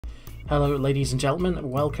Hello ladies and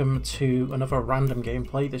gentlemen, welcome to another random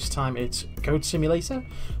gameplay. This time it's Goat Simulator,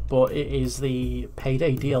 but it is the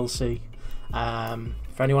Payday DLC.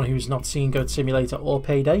 For anyone who's not seen Goat Simulator or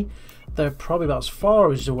Payday, they're probably about as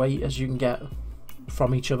far away as you can get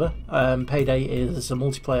from each other. Payday is a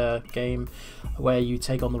multiplayer game where you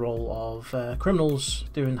take on the role of criminals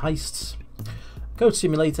doing heists. Goat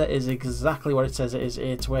Simulator is exactly what it says it is.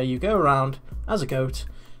 It's where you go around as a goat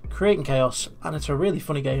creating chaos, and it's a really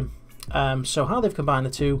funny game. So how they've combined the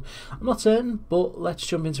two, I'm not certain, but let's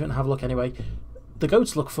jump into it and have a look anyway. The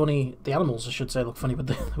goats look funny, the animals I should say look funny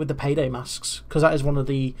with the Payday masks, because that is one of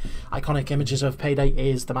the iconic images of Payday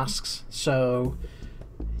is the masks. So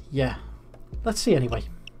yeah, let's see anyway.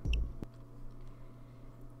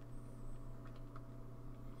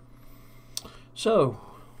 So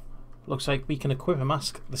looks like we can equip a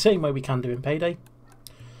mask the same way we can do in Payday.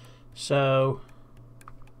 So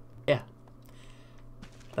yeah,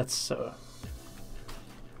 let's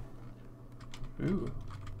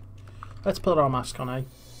let's put our mask on, eh?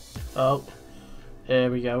 Oh, here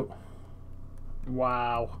we go.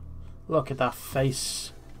 Wow, look at that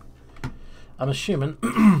face. I'm assuming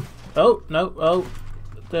oh no, oh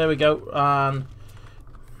there we go. And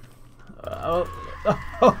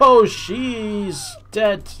oh, she's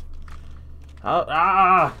dead.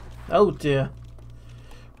 Oh dear.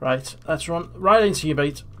 Right, let's run right into your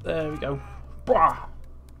bait. There we go. Blah.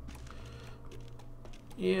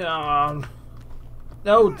 Yeah.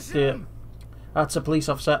 Oh dear. That's a police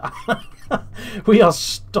officer. We are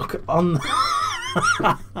stuck on.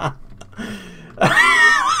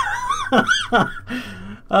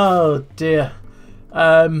 Oh dear.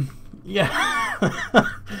 Yeah.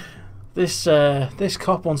 This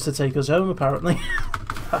cop wants to take us home apparently.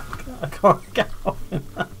 I can't get off him.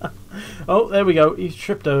 Oh, there we go. He's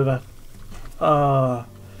tripped over. Ah,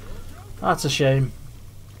 that's a shame.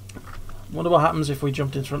 Wonder what happens if we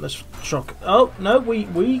jumped in front of this truck. Oh no,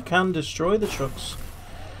 we can destroy the trucks.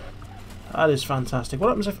 That is fantastic. What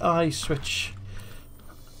happens if I switch?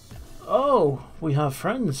 Oh, we have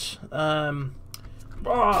friends. Oh,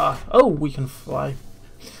 we can fly.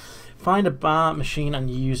 Find a bar machine and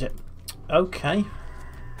use it. Okay.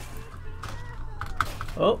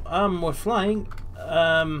 Oh, we're flying.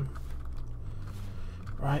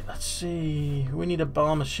 Right, let's see. We need a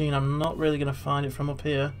bar machine. I'm not really going to find it from up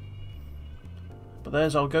here. But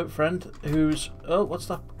there's our goat friend who's... Oh, what's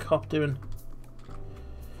that cop doing?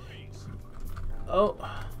 Oh.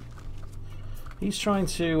 He's trying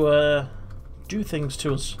to do things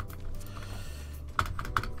to us.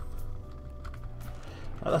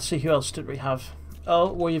 Right, let's see, who else did we have?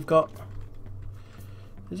 Oh, we've got...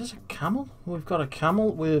 Is this a camel? We've got a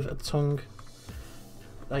camel with a tongue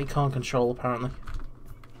that he can't control apparently.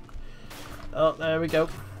 Oh, there we go.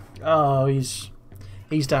 Oh, he's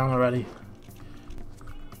down already.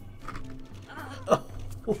 Oh.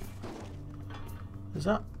 Is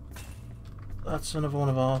that... That's another one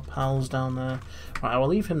of our pals down there. Right, I will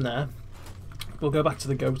leave him there. We'll go back to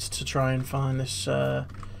the goat to try and find this... Oh,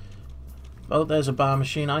 there's a bar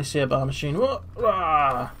machine. I see a bar machine. Whoa!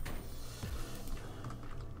 Ah!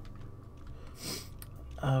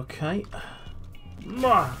 Okay.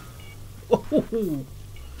 Oh.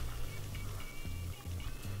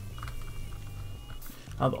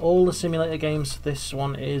 Of all the simulator games, this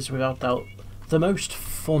one is without doubt the most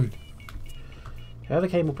fun. Whoever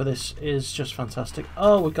came up with this is just fantastic.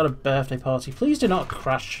 Oh, we've got a birthday party. Please do not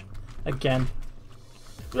crash again.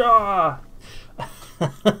 Ah!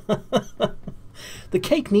 The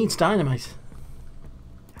cake needs dynamite.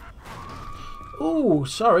 Oh,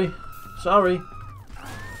 sorry. Sorry.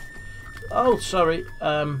 Oh, sorry.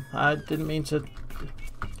 I didn't mean to...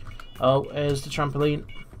 Oh, here's the trampoline.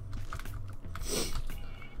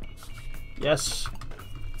 Yes.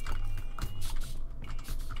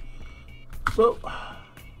 Whoa.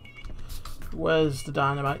 Where's the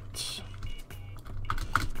dynamite?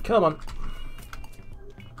 Come on.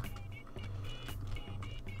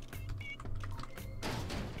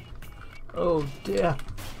 Oh dear.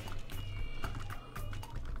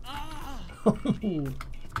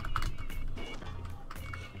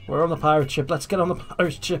 We're on the pirate ship. Let's get on the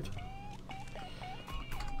pirate ship.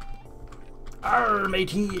 Arr,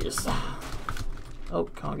 mateys. Oh,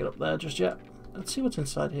 can't get up there just yet. Let's see what's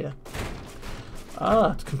inside here.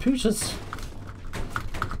 Ah, it's computers.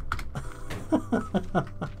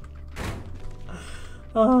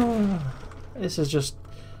 Ah, this is just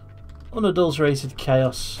unadulterated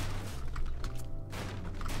chaos.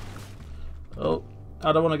 Oh,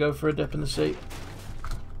 I don't want to go for a dip in the sea.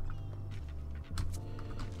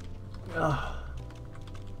 Ah.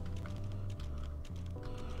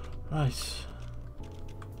 Right.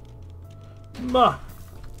 Ma.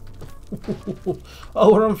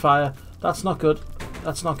 Oh, we're on fire. That's not good.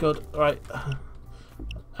 That's not good. Right.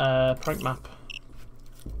 Prank map.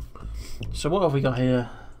 So what have we got here?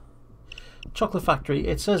 Chocolate Factory.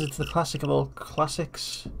 It says it's the classic of all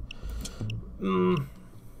classics. Who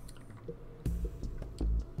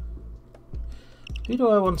do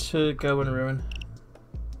I want to go and ruin?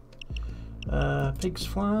 Pigs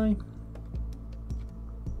Fly.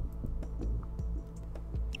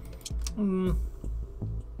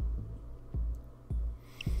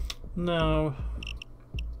 No.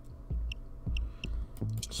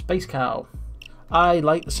 Space Cow. I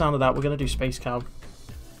like the sound of that. We're going to do Space Cow.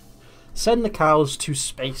 Send the cows to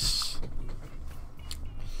space.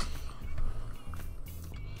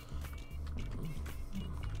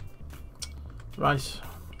 Right.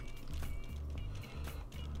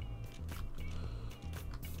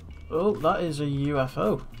 Oh, that is a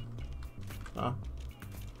UFO. Oh.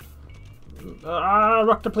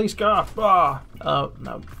 Rock the police car. Ah. Oh,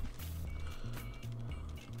 no.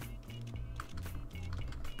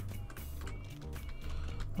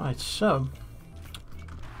 Right, so.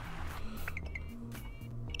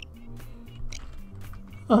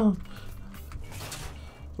 Oh.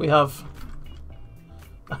 We have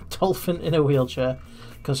a dolphin in a wheelchair.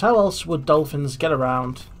 Because how else would dolphins get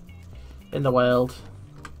around in the world?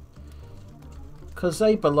 Because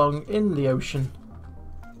they belong in the ocean.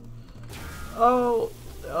 Oh,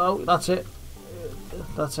 that's it.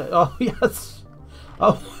 That's it. Oh, yes.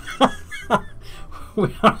 Oh,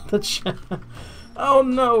 we have the chair. Oh,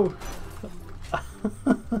 no.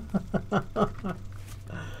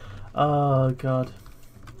 Oh, God.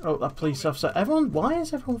 Oh, that police officer. Everyone, why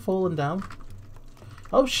is everyone falling down?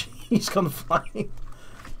 Oh, she's gone flying.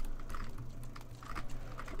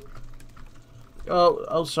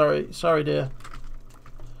 Oh, sorry. Sorry, dear.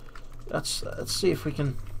 Let's see if we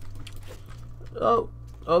can. Oh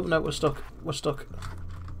no, we're stuck. We're stuck.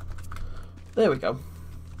 There we go.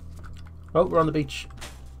 Oh, we're on the beach.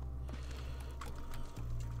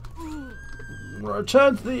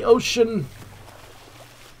 Return to the ocean.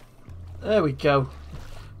 There we go.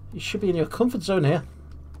 You should be in your comfort zone here.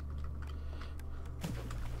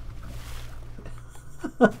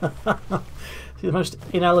 The most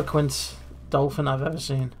ineloquent dolphin I've ever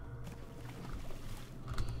seen.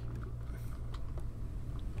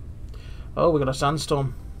 Oh, we got a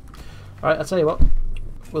sandstorm. Alright, I'll tell you what.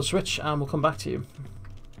 We'll switch and we'll come back to you.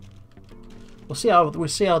 We'll see how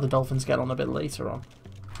the dolphins get on a bit later on.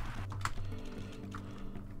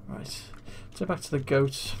 Right. Let's go back to the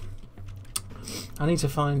goat. I need to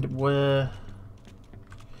find where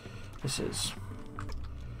this is.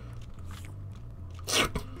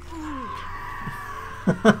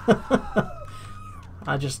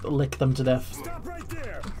 I just lick them to death. Stop right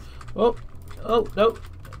there. Oh no.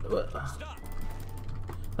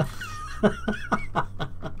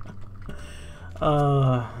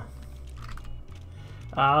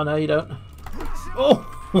 Oh no, you don't. Oh.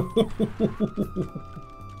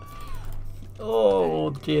 Oh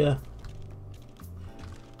dear.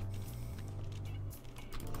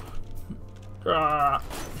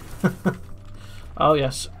 Oh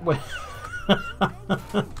yes.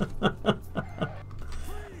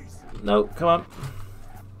 No, come on.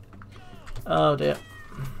 Oh dear.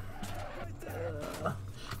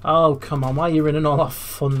 Oh come on, why are you ruining all our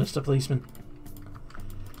fun, Mr. Policeman?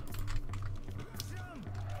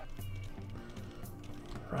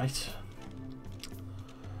 Right.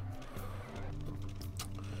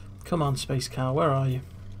 Come on, Space Car, where are you?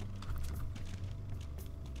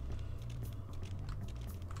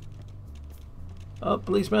 Oh,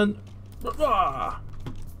 policeman!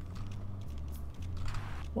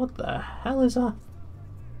 What the hell is that?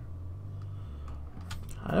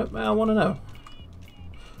 I want to know.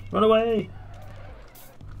 Run away!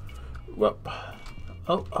 Whoop!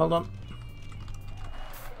 Oh, hold on.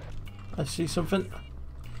 I see something.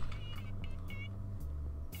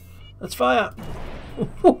 Let's fire!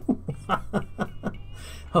 Oh,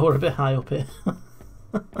 we're a bit high up here.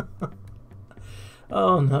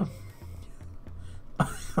 Oh no.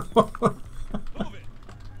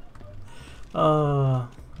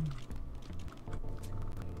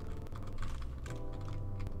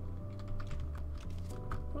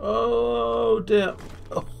 Oh dear.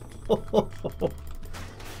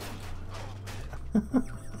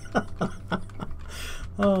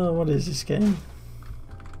 Oh, what is this game?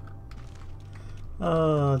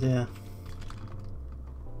 Oh dear.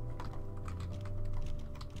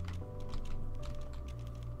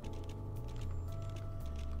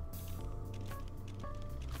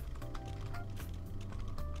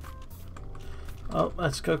 Oh,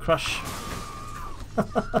 let's go crash.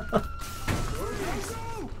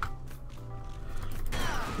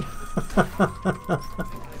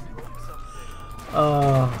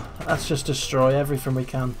 Oh, let's just destroy everything we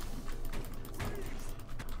can.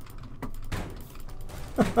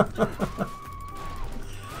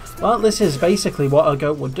 Well, this is basically what a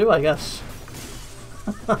goat would do, I guess.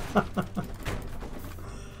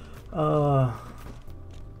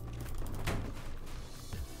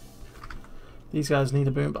 These guys need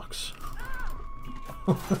a boombox.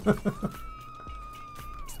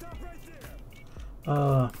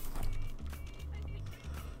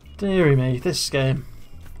 Dearie me, this game.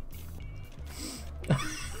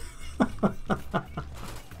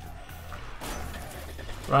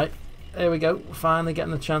 Right, here we go. Finally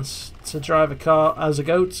getting a chance to drive a car as a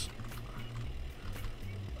goat.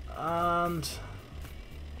 And...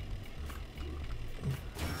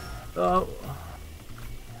 oh.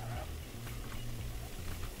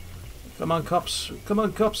 Come on, cops. Come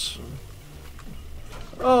on, cops.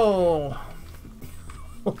 Oh.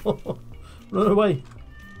 Run away.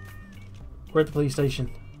 We're at the police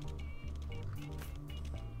station.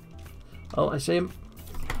 Oh, I see him.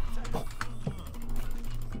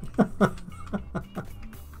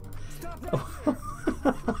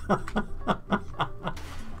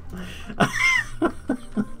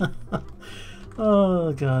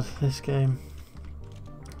 Oh god, this game.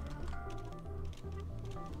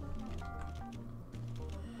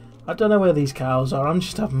 I don't know where these cows are. I'm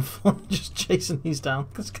just having fun, just chasing these down.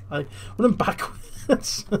 This guy running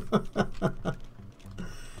backwards.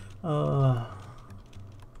 Oh,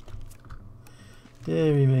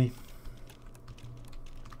 dearie me.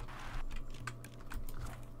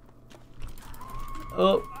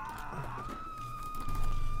 Oh.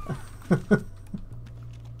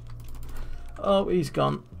 Oh, he's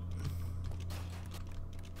gone.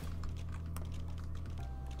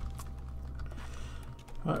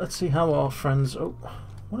 Right, let's see how our friends... oh,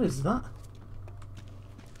 what is that?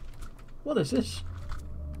 What is this?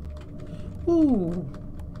 Ooh.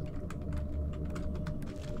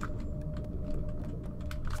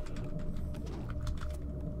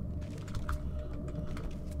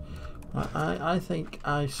 I think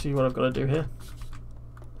I see what I've got to do here.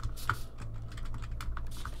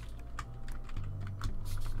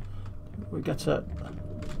 We get to...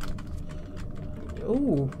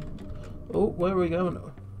 ooh. Oh, where are we going?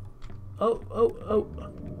 Oh, oh, oh.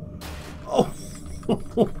 Oh!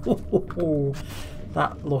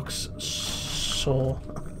 That looks sore.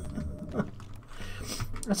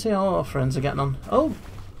 Let's see how our friends are getting on. Oh,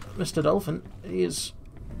 Mr. Dolphin. He is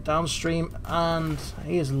downstream and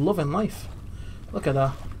he is loving life. Look at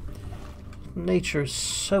that. Nature is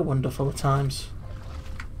so wonderful at times.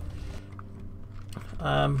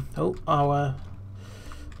 Oh, our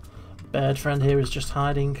bird friend here is just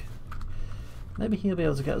hiding. Maybe he'll be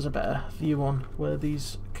able to get us a better view on where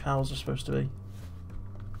these cows are supposed to be.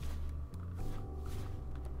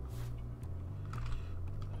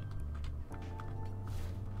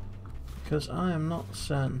 Because I am not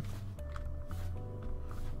certain.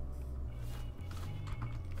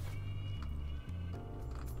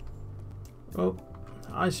 Oh,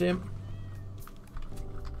 I see him.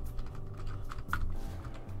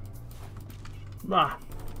 Ah.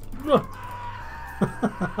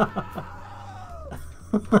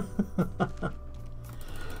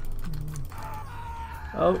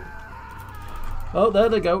 Oh. Oh, there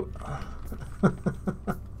they go.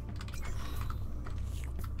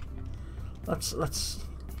 Let's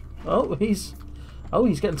oh, he's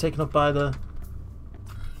getting taken up by the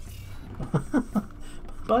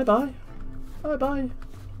bye-bye. Bye-bye.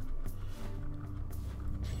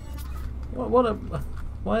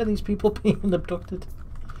 Why are these people being abducted?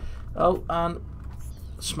 Oh, and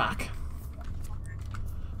smack.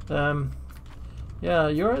 Yeah,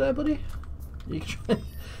 you alright there, buddy? You can try.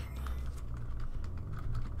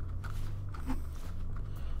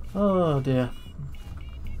 Oh dear.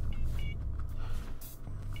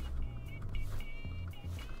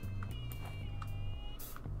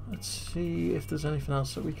 Let's see if there's anything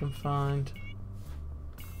else that we can find.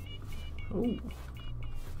 Oh.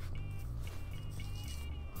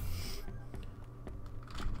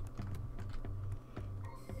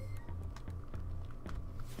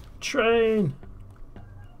 Train!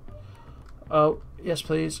 Oh, yes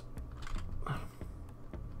please.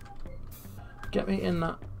 Get me in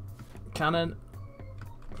that cannon.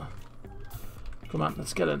 Come on,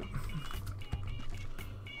 let's get in.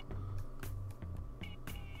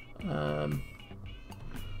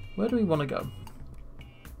 Where do we want to go?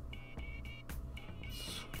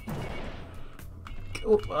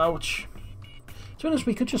 Oh, ouch. To be honest,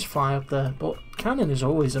 we could just fly up there, but cannon is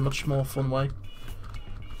always a much more fun way.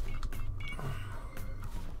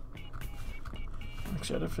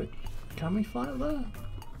 Actually, I don't think... Can we fly up there?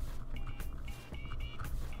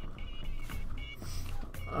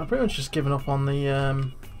 I've pretty much just given up on the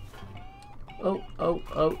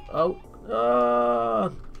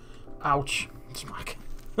ouch. Smack.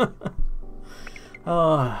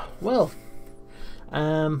 Well,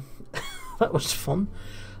 that was fun.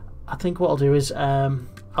 I think what I'll do is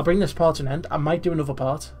I'll bring this part to an end. I might do another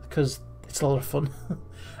part because it's a lot of fun.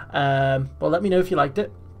 But let me know if you liked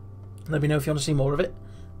it. Let me know if you want to see more of it.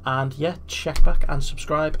 And yeah, check back and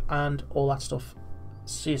subscribe and all that stuff.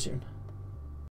 See you soon.